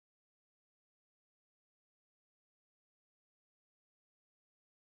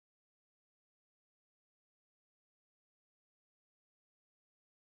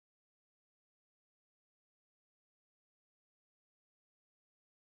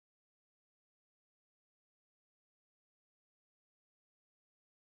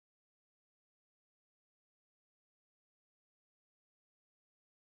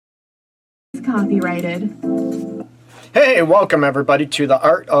copyrighted. Hey, welcome everybody to the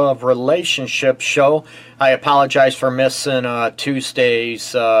Art of Relationship show. I apologize for missing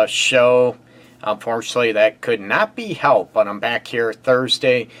Tuesday's show. Unfortunately, that could not be helped, but I'm back here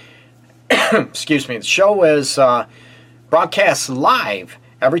Thursday. Excuse me. The show is broadcast live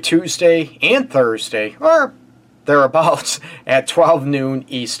every Tuesday and Thursday, or thereabouts, at 12 noon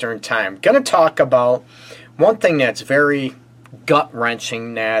Eastern Time. Going to talk about one thing that's very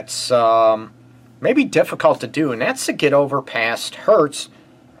gut-wrenching, that's maybe difficult to do, and that's to get over past hurts.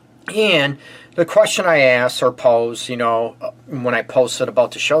 And the question I asked or posed, when I posted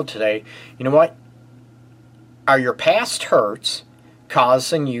about the show today, you know what? Are your past hurts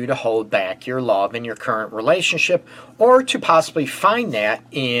causing you to hold back your love in your current relationship, or to possibly find that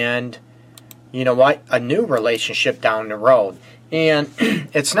in, a new relationship down the road? And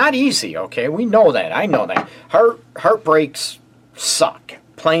it's not easy, okay? We know that. I know that. Heartbreaks suck,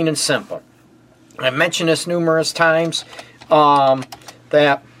 plain and simple. I've mentioned this numerous times,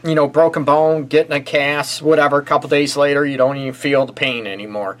 that, broken bone, getting a cast, whatever, a couple days later, you don't even feel the pain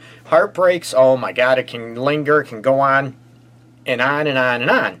anymore. Heartbreaks, oh my God, it can linger, it can go on and on and on and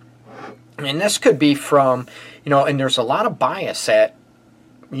on. And this could be from, and there's a lot of bias that,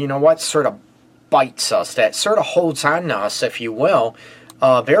 sort of bites us, that sort of holds on to us, if you will,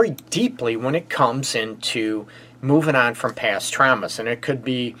 very deeply when it comes into moving on from past traumas. And it could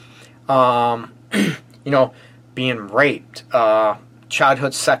be, being raped,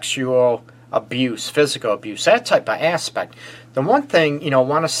 childhood sexual abuse, physical abuse, that type of aspect. The one thing, I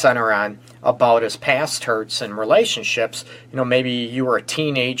want to center on about is past hurts and relationships. Maybe you were a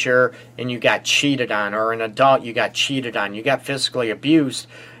teenager and you got cheated on, or an adult you got cheated on, you got physically abused.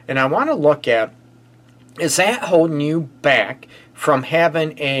 And I want to look at, is that holding you back from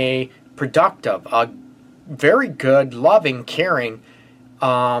having a productive, a very good, loving, caring,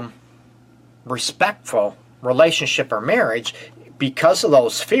 respectful relationship or marriage, because of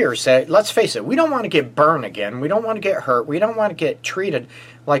those fears that, let's face it, we don't want to get burned again. We don't want to get hurt. We don't want to get treated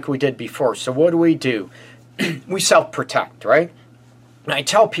like we did before. So what do? We self-protect, right? And I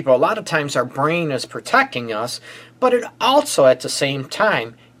tell people a lot of times our brain is protecting us, but it also at the same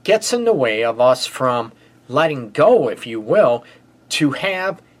time gets in the way of us from letting go, if you will, to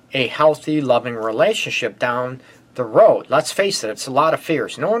have a healthy, loving relationship down the road. Let's face it, it's a lot of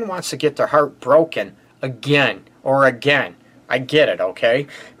fears. No one wants to get their heart broken again or again. I get it, okay?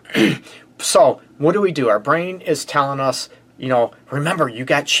 So, what do? Our brain is telling us, remember, you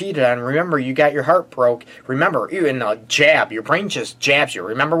got cheated on. Remember, you got your heart broke. Remember, even a jab, your brain just jabs you.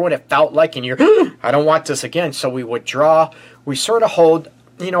 Remember what it felt like, and you're, I don't want this again. So we withdraw. We sort of hold,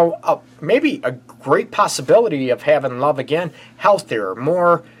 maybe a great possibility of having love again, healthier,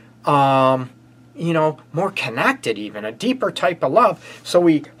 more, more connected even, a deeper type of love. So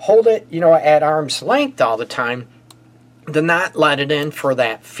we hold it, at arm's length all the time, to not let it in for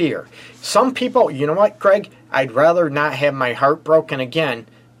that fear. Some people, you know what, Greg? I'd rather not have my heart broken again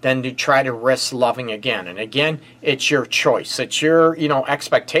than to try to risk loving again. And again, it's your choice. It's your,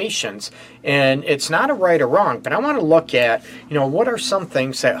 expectations. And it's not a right or wrong, but I want to look at, what are some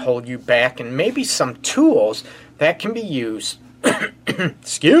things that hold you back, and maybe some tools that can be used,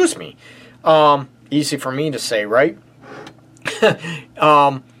 excuse me, easy for me to say, right?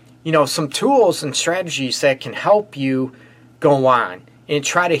 Some tools and strategies that can help you go on and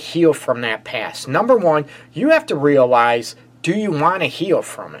try to heal from that past. Number one, you have to realize, do you want to heal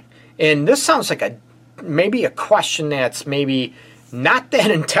from it? And this sounds like maybe a question that's maybe not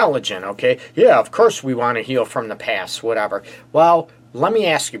that intelligent, okay? Yeah, of course we want to heal from the past, whatever. Well, let me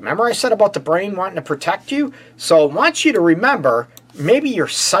ask you, remember I said about the brain wanting to protect you? So I want you to remember, maybe your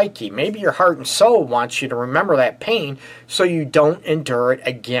psyche, maybe your heart and soul wants you to remember that pain so you don't endure it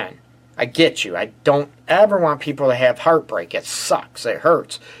again. I get you. I don't ever want people to have heartbreak. It sucks. It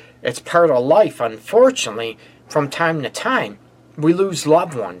hurts. It's part of life, unfortunately. From time to time, we lose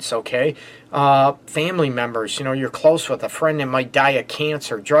loved ones, okay? Family members, you're close with a friend that might die of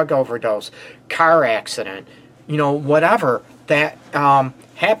cancer, drug overdose, car accident, whatever that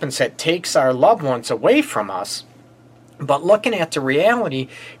happens that takes our loved ones away from us. But looking at the reality,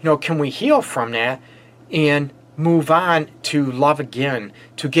 can we heal from that and move on to love again,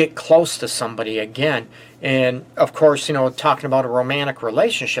 to get close to somebody again? And of course, talking about a romantic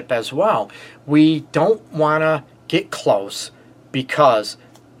relationship as well, we don't want to get close because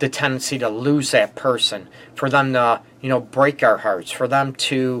the tendency to lose that person, for them to, break our hearts, for them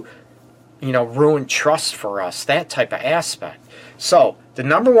to, ruin trust for us, that type of aspect. So the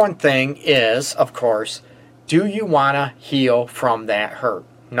number one thing is, of course, do you want to heal from that hurt?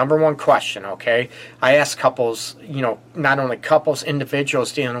 Number one question, okay? I ask couples, not only couples,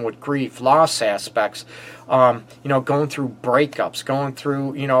 individuals dealing with grief, loss aspects, going through breakups, going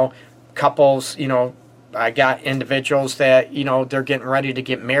through, couples, I got individuals that, they're getting ready to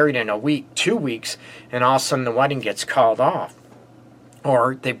get married in a week, 2 weeks, and all of a sudden the wedding gets called off.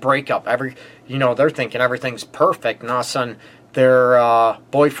 Or they break up. They're thinking everything's perfect, and all of a sudden their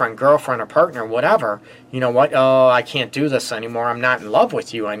boyfriend, girlfriend, or partner, whatever, oh, I can't do this anymore. I'm not in love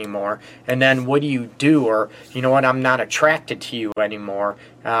with you anymore. And then what do you do? Or, I'm not attracted to you anymore.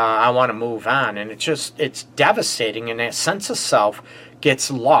 I want to move on. And it's devastating, and that sense of self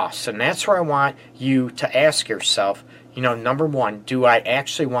gets lost. And that's where I want you to ask yourself, number one, do I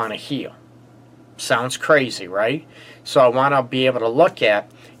actually want to heal? Sounds crazy, right? So I want to be able to look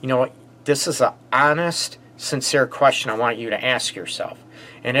at, this is an honest, sincere question I want you to ask yourself.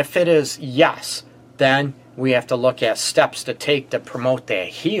 And if it is yes, then we have to look at steps to take to promote that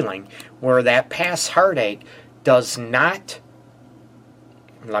healing, where that past heartache does not,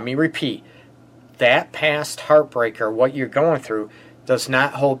 let me repeat, that past heartbreak, or what you're going through, does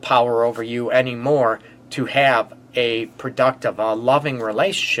not hold power over you anymore to have a productive, a loving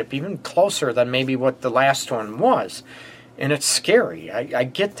relationship, even closer than maybe what the last one was. And it's scary. I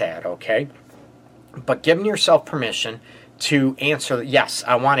get that, okay? But giving yourself permission to answer, yes,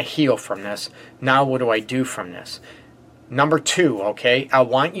 I want to heal from this. Now what do I do from this? Number two, okay, I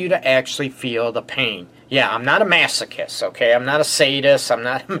want you to actually feel the pain. Yeah, I'm not a masochist, okay? I'm not a sadist. I'm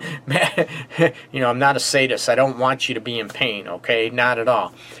not, I'm not a sadist. I don't want you to be in pain, okay? Not at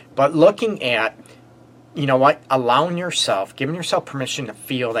all. But looking at, allowing yourself, giving yourself permission to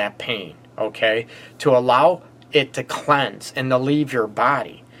feel that pain, okay? To allow it to cleanse and to leave your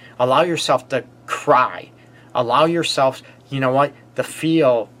body. Allow yourself to cry. Allow yourself, to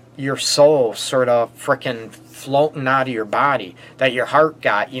feel your soul sort of freaking floating out of your body, that your heart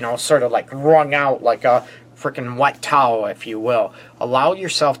got, sort of like wrung out like a freaking wet towel, if you will. Allow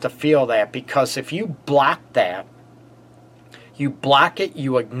yourself to feel that, because if you block that, you block it,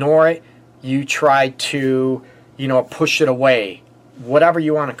 you ignore it, you try to, push it away, whatever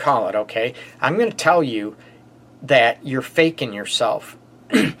you want to call it, okay? I'm going to tell you that you're faking yourself,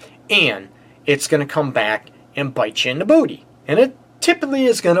 and it's going to come back and bite you in the booty. And it typically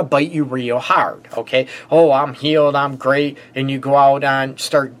is going to bite you real hard, okay? Oh, I'm healed, I'm great, and you go out and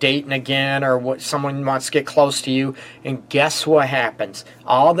start dating again, or what, someone wants to get close to you, and guess what happens?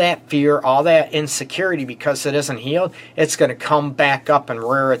 All that fear, all that insecurity, because it isn't healed, it's going to come back up and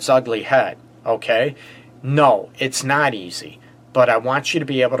rear its ugly head, okay? No, it's not easy. But I want you to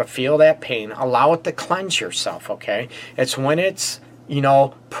be able to feel that pain, allow it to cleanse yourself, okay? It's when it's,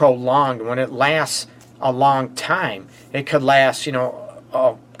 prolonged, when it lasts a long time. It could last,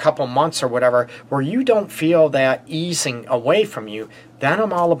 a couple months or whatever, where you don't feel that easing away from you. Then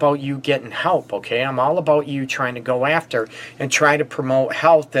I'm all about you getting help, okay? I'm all about you trying to go after and try to promote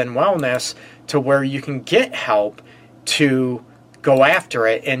health and wellness to where you can get help to go after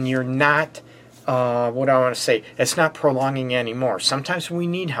it, and you're not, what do I want to say? It's not prolonging anymore. Sometimes we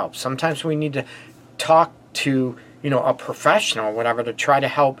need help. Sometimes we need to talk to, a professional or whatever to try to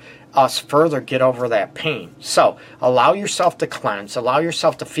help us further get over that pain. So allow yourself to cleanse, allow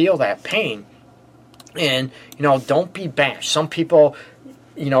yourself to feel that pain, and don't be bashed. Some people,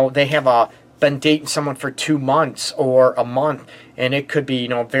 they have been dating someone for 2 months or a month, and it could be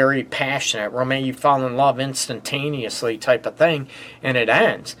very passionate, romantic, you fall in love instantaneously type of thing, and it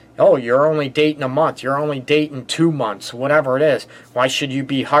ends. Oh, you're only dating a month, you're only dating 2 months, whatever it is. Why should you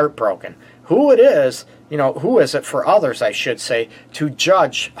be heartbroken? Who is it for others, I should say, to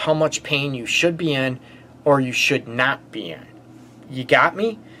judge how much pain you should be in or you should not be in? You got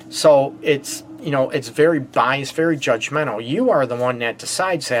me? So it's, it's very biased, very judgmental. You are the one that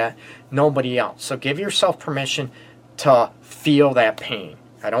decides that, nobody else. So give yourself permission to feel that pain.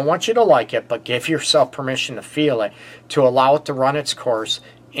 I don't want you to like it, but give yourself permission to feel it, to allow it to run its course,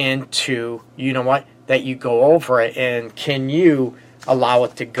 and to, that you go over it, and can you allow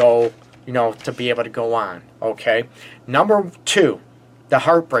it to go, to be able to go on, okay? Number two, the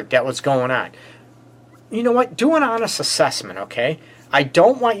heartbreak that was going on. You know what? Do an honest assessment, okay? I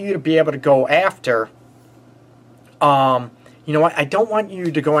don't want you to be able to go after, I don't want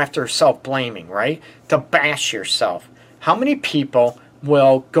you to go after self-blaming, right? To bash yourself. How many people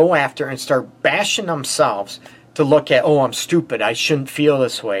will go after and start bashing themselves to look at, oh, I'm stupid, I shouldn't feel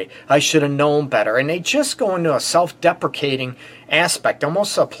this way, I should have known better. And they just go into a self-deprecating aspect,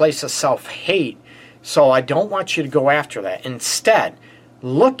 almost a place of self-hate. So I don't want you to go after that. Instead,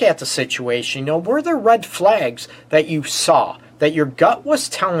 look at the situation. Were there red flags that you saw that your gut was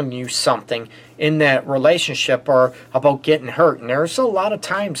telling you something in that relationship or about getting hurt. And there's a lot of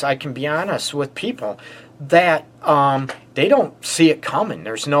times, I can be honest with people, that they don't see it coming.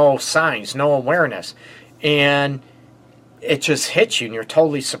 There's no signs, no awareness. And it just hits you and you're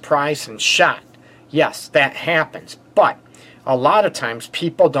totally surprised and shocked. Yes, that happens. But a lot of times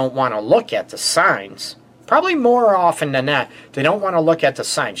people don't want to look at the signs. Probably more often than that, they don't want to look at the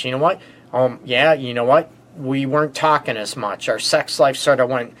signs. You know what? Yeah, you know what? We weren't talking as much. Our sex life sort of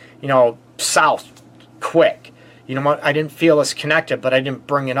went, south quick. You know what? I didn't feel as connected, but I didn't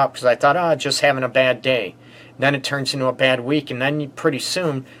bring it up because I thought, just having a bad day. Then it turns into a bad week, and then pretty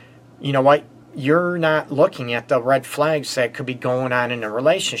soon, you know what? You're not looking at the red flags that could be going on in a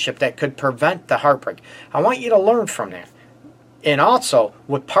relationship that could prevent the heartbreak. I want you to learn from that. And also,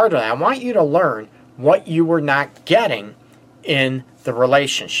 with part of that, I want you to learn what you were not getting in the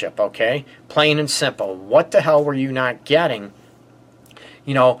relationship, okay? Plain and simple. What the hell were you not getting?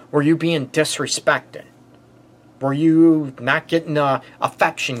 Were you being disrespected? Were you not getting the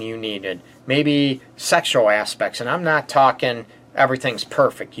affection you needed? Maybe sexual aspects. And I'm not talking everything's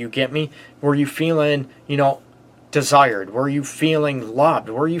perfect. You get me? Were you feeling, desired? Were you feeling loved?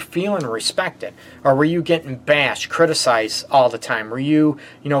 Were you feeling respected? Or were you getting bashed, criticized all the time? Were you,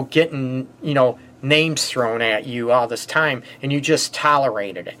 getting, names thrown at you all this time and you just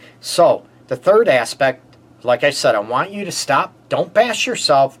tolerated it? So the third aspect, like I said, I want you to stop. Don't bash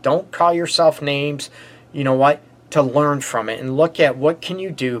yourself. Don't call yourself names. You know what? To learn from it and look at what can you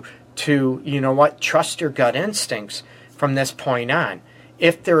do to, trust your gut instincts from this point on.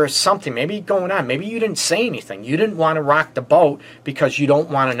 If there is something maybe going on, maybe you didn't say anything. You didn't want to rock the boat because you don't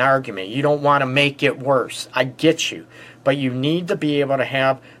want an argument. You don't want to make it worse. I get you. But you need to be able to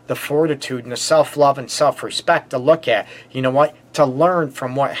have the fortitude and the self-love and self-respect to look at, to learn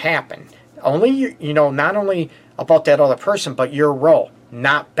from what happened. Only, not only about that other person, but your role,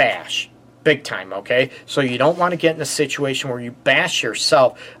 not bash. Big time, okay? So you don't want to get in a situation where you bash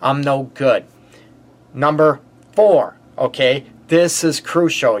yourself. I'm no good. Number 4, okay? This is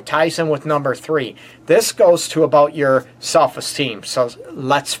crucial. It ties in with number 3. This goes to about your self-esteem. So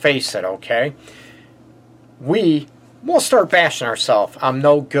let's face it, okay? We'll start bashing ourselves. I'm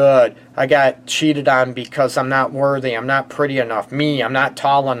no good. I got cheated on because I'm not worthy. I'm not pretty enough. I'm not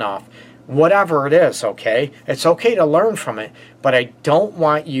tall enough. Whatever it is, okay? It's okay to learn from it, but I don't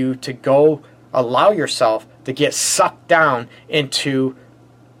want you to allow yourself to get sucked down into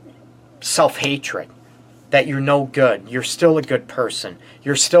self-hatred, that you're no good. You're still a good person.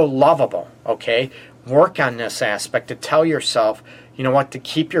 You're still lovable, okay? Work on this aspect to tell yourself, to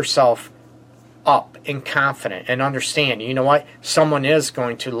keep yourself up and confident and understand, someone is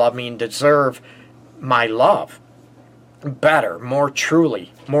going to love me and deserve my love better, more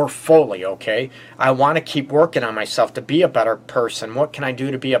truly, more fully, okay? I want to keep working on myself to be a better person. What can I do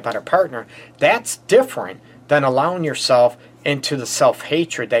to be a better partner? That's different than allowing yourself into the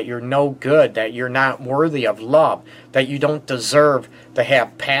self-hatred that you're no good, that you're not worthy of love, that you don't deserve to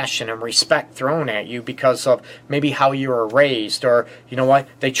have passion and respect thrown at you because of maybe how you were raised, or,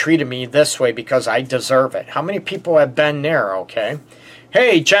 they treated me this way because I deserve it. How many people have been there, okay?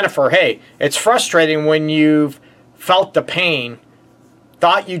 Hey, Jennifer, it's frustrating when you've felt the pain,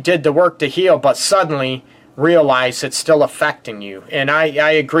 thought you did the work to heal, but suddenly realize it's still affecting you. And I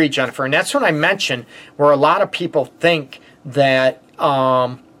agree, Jennifer. And that's what I mentioned, where a lot of people think that,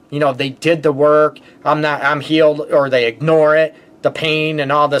 they did the work, I'm healed, or they ignore it, the pain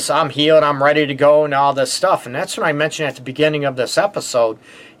and all this, I'm healed, I'm ready to go, and all this stuff. And that's what I mentioned at the beginning of this episode.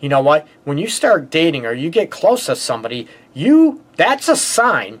 You know what? When you start dating or you get close to somebody, that's a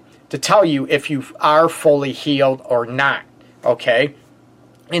sign to tell you if you are fully healed or not, okay?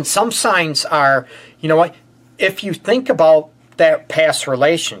 And some signs are, if you think about that past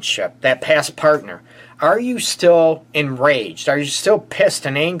relationship, that past partner, are you still enraged? Are you still pissed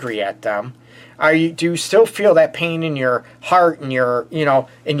and angry at them? Do you still feel that pain in your heart and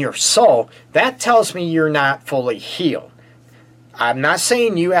in your soul? That tells me you're not fully healed. I'm not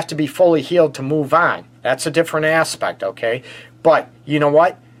saying you have to be fully healed to move on. That's a different aspect, okay? But you know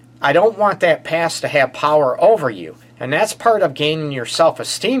what? I don't want that past to have power over you. And that's part of gaining your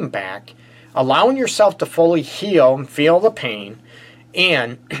self-esteem back, allowing yourself to fully heal and feel the pain.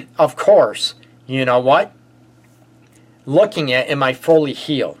 And, of course, you know what? Looking at, am I fully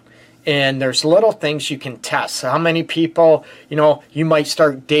healed? And there's little things you can test. How many people, you might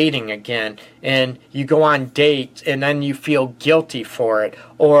start dating again and you go on dates and then you feel guilty for it,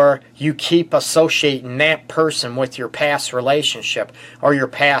 or you keep associating that person with your past relationship or your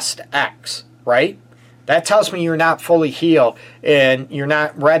past ex, right? That tells me you're not fully healed and you're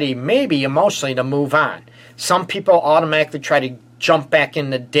not ready, maybe emotionally, to move on. Some people automatically try to jump back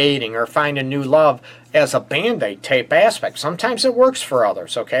into dating or find a new love as a Band-Aid type aspect. Sometimes it works for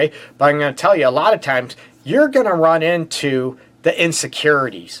others, okay? But I'm going to tell you, a lot of times you're going to run into the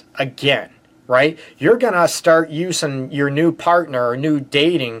insecurities again, right? You're going to start using your new partner or new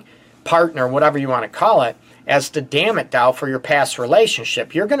dating partner, whatever you want to call it, as the damn it doll for your past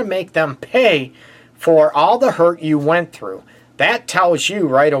relationship. You're going to make them pay for all the hurt you went through. That tells you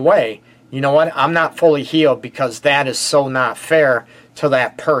right away, you know what, I'm not fully healed, because that is so not fair to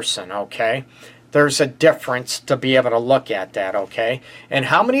that person, okay? There's a difference to be able to look at that, okay? And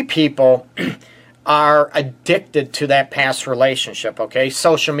how many people are addicted to that past relationship, okay?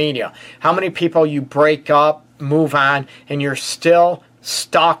 Social media. How many people you break up, move on, and you're still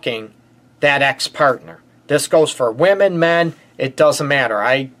stalking that ex-partner? This goes for women, men, it doesn't matter.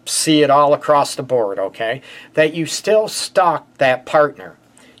 I see it all across the board, okay? That you still stalk that partner.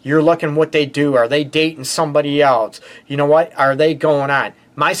 You're looking what they do. Are they dating somebody else? You know what? Are they going on?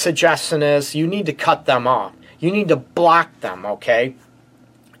 My suggestion is you need to cut them off. You need to block them, okay?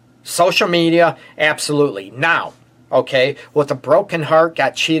 Social media, absolutely. Now, okay, with a broken heart,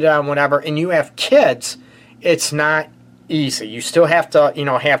 got cheated on, whatever, and you have kids, it's not easy. You still have to,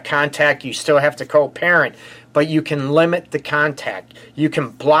 have contact. You still have to co-parent, but you can limit the contact. You can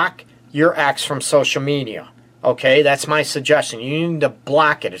block your ex from social media. Okay, that's my suggestion. You need to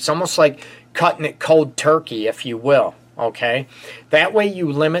block it. It's almost like cutting it cold turkey, if you will. Okay, that way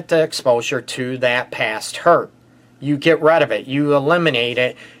you limit the exposure to that past hurt. You get rid of it. You eliminate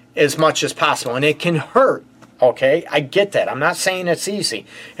it as much as possible, and it can hurt. Okay, I get that. I'm not saying it's easy.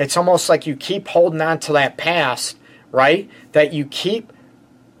 It's almost like you keep holding on to that past, right? That you keep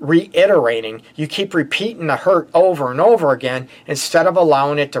reiterating, you keep repeating the hurt over and over again instead of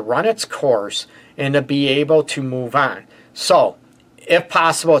allowing it to run its course and to be able to move on. So, if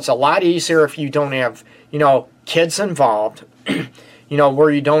possible, it's a lot easier if you don't have, kids involved,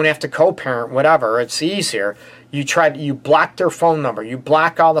 where you don't have to co-parent, whatever. It's easier. You block their phone number, you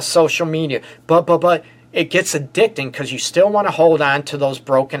block all the social media, but it gets addicting because you still want to hold on to those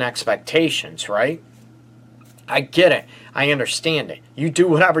broken expectations, right? I get it. I understand it. You do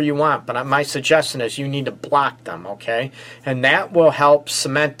whatever you want, but my suggestion is you need to block them, okay? And that will help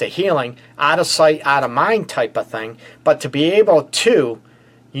cement the healing, out of sight, out of mind type of thing. But to be able to,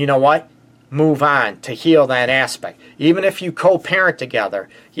 move on, to heal that aspect. Even if you co-parent together,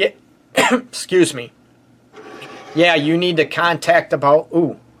 excuse me. Yeah, you need to contact about,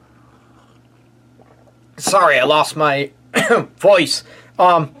 sorry, I lost my voice.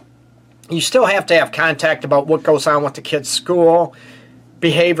 You still have to have contact about what goes on with the kid's school,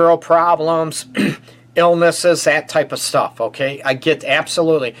 behavioral problems, illnesses, that type of stuff, okay? I get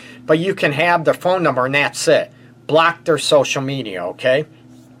absolutely. But you can have their phone number and that's it. Block their social media, okay?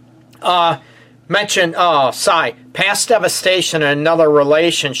 Past devastation in another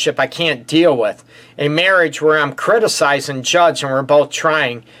relationship I can't deal with. A marriage where I'm criticized and judged and we're both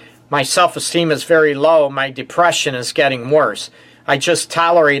trying. My self-esteem is very low. My depression is getting worse. I just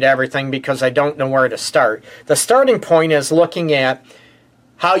tolerate everything because I don't know where to start. The starting point is looking at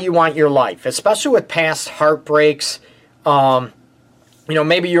how you want your life, especially with past heartbreaks.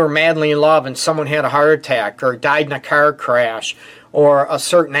 Maybe you were madly in love and someone had a heart attack or died in a car crash or a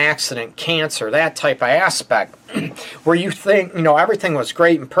certain accident, cancer, that type of aspect, where you think, everything was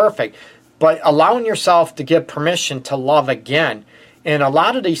great and perfect, but allowing yourself to give permission to love again. In a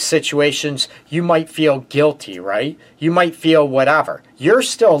lot of these situations, you might feel guilty, right? You might feel whatever. You're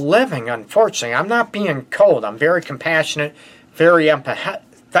still living, unfortunately. I'm not being cold. I'm very compassionate, very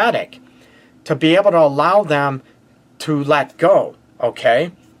empathetic to be able to allow them to let go,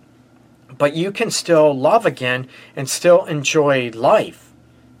 okay? But you can still love again and still enjoy life.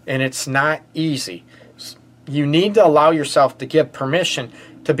 And it's not easy. You need to allow yourself to give permission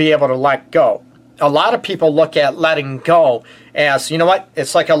to be able to let go. A lot of people look at letting go as,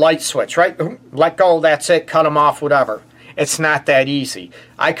 it's like a light switch, right? Let go, that's it, cut them off, whatever. It's not that easy.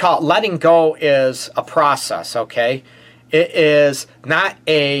 I call it letting go is a process, okay? It is not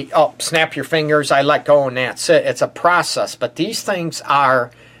snap your fingers, I let go and that's it. It's a process. But these things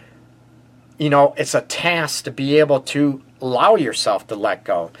are, it's a task to be able to allow yourself to let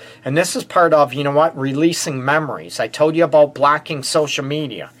go. And this is part of, releasing memories. I told you about blocking social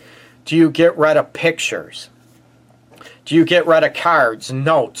media. Do you get rid of pictures? Do you get rid of cards,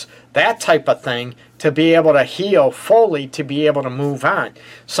 notes, that type of thing to be able to heal fully, to be able to move on?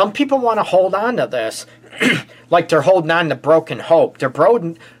 Some people want to hold on to this like they're holding on to broken hope. They're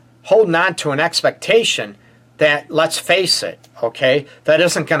holding on to an expectation that, let's face it, okay, that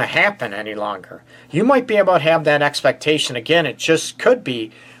isn't going to happen any longer. You might be able to have that expectation again. It just could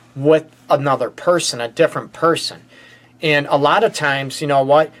be with another person, a different person. And a lot of times, you know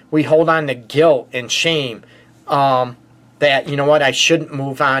what, we hold on to guilt and shame, that, you know what, I shouldn't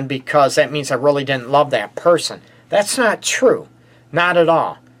move on because that means I really didn't love that person. That's not true. Not at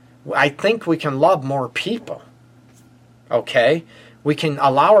all. I think we can love more people. Okay? We can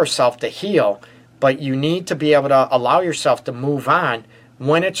allow ourselves to heal, but you need to be able to allow yourself to move on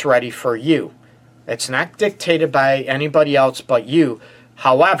when it's ready for you. It's not dictated by anybody else but you.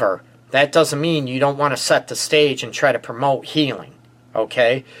 However, that doesn't mean you don't want to set the stage and try to promote healing.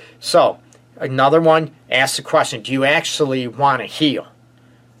 Okay? So, another one, ask the question, do you actually want to heal?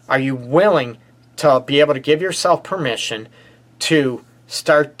 Are you willing to be able to give yourself permission to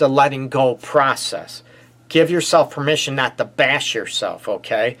start the letting go process? Give yourself permission not to bash yourself,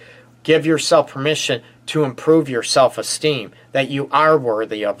 okay? Give yourself permission to improve your self-esteem, that you are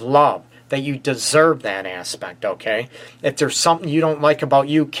worthy of love, that you deserve that aspect, okay? If there's something you don't like about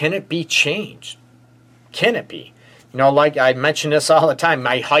you, can it be changed? Can it be? You know, like I mention this all the time,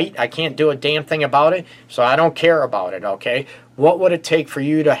 my height, I can't do a damn thing about it, so I don't care about it, okay? What would it take for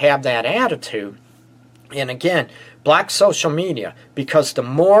you to have that attitude? And again, block social media, because the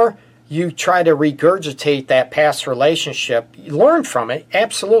more you try to regurgitate that past relationship, you learn from it,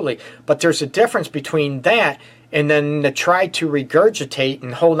 absolutely. But there's a difference between that and then to try to regurgitate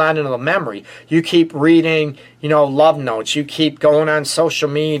and hold on to the memory. You keep reading, you know, love notes. You keep going on social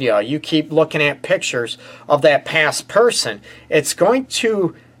media. You keep looking at pictures of that past person. It's going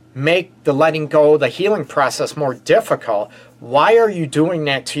to make the letting go, the healing process more difficult. Why are you doing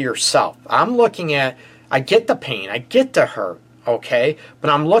that to yourself? I'm looking at, I get the pain, I get the hurt, okay? But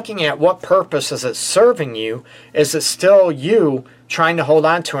I'm looking at what purpose is it serving you? Is it still you trying to hold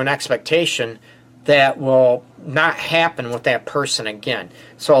on to an expectation that will not happen with that person again?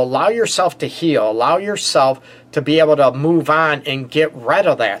 So allow yourself to heal. Allow yourself to be able to move on and get rid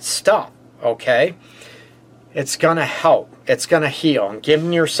of that stuff, okay? It's going to help. It's going to heal. And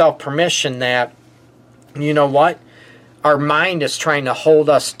giving yourself permission that, you know what? Our mind is trying to hold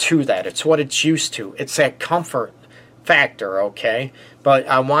us to that. It's what it's used to. It's that comfort factor, okay? But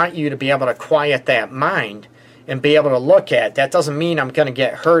I want you to be able to quiet that mind and be able to look at, that doesn't mean I'm going to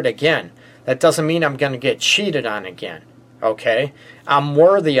get hurt again. That doesn't mean I'm going to get cheated on again, okay? I'm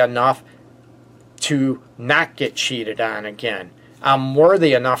worthy enough to not get cheated on again. I'm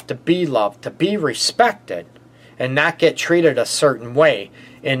worthy enough to be loved, to be respected, and not get treated a certain way,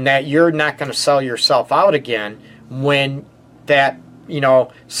 and that you're not going to sell yourself out again when that, you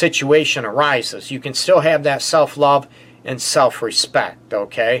know, situation arises. You can still have that self-love and self-respect,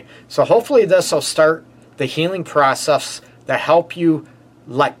 okay? So hopefully this will start the healing process to help you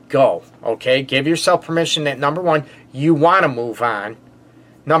let go, okay? Give yourself permission that, number one, you want to move on.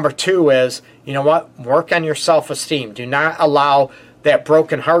 Number two is, you know what? Work on your self-esteem. Do not allow that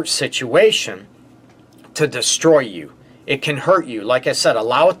broken heart situation to destroy you. It can hurt you. Like I said,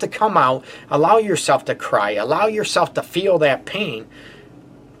 allow it to come out. Allow yourself to cry. Allow yourself to feel that pain.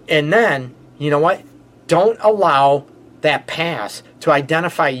 And then, you know what? Don't allow that past to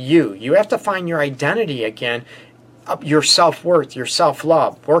identify you. You have to find your identity again, your self-worth, your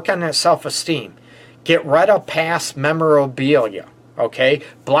self-love. Work on that self-esteem. Get rid of past memorabilia, okay?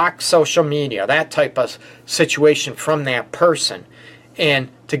 Block social media, that type of situation from that person. And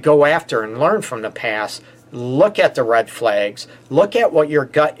to go after and learn from the past, look at the red flags, look at what your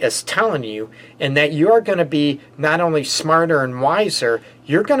gut is telling you, and that you're going to be not only smarter and wiser,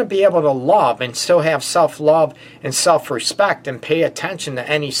 you're going to be able to love and still have self-love and self-respect and pay attention to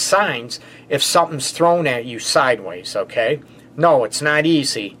any signs if something's thrown at you sideways, okay? No, it's not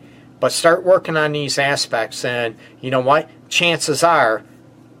easy, but start working on these aspects, and you know what? Chances are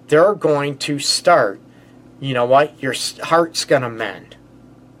they're going to start, you know what? Your heart's going to mend.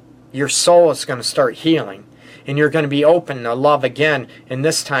 Your soul is going to start healing, and you're going to be open to love again, and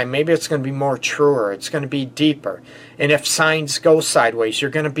this time maybe it's going to be more truer, it's going to be deeper. And if signs go sideways, you're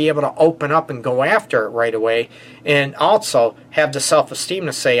going to be able to open up and go after it right away, and also have the self-esteem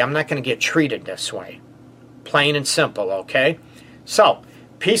to say, I'm not going to get treated this way. Plain and simple, okay? So,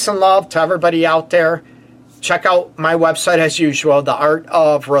 peace and love to everybody out there. Check out my website as usual,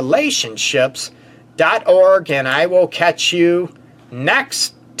 theartofrelationships.org, and I will catch you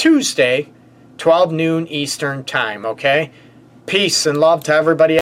next Tuesday, 12 noon Eastern Time, okay? Peace and love to everybody.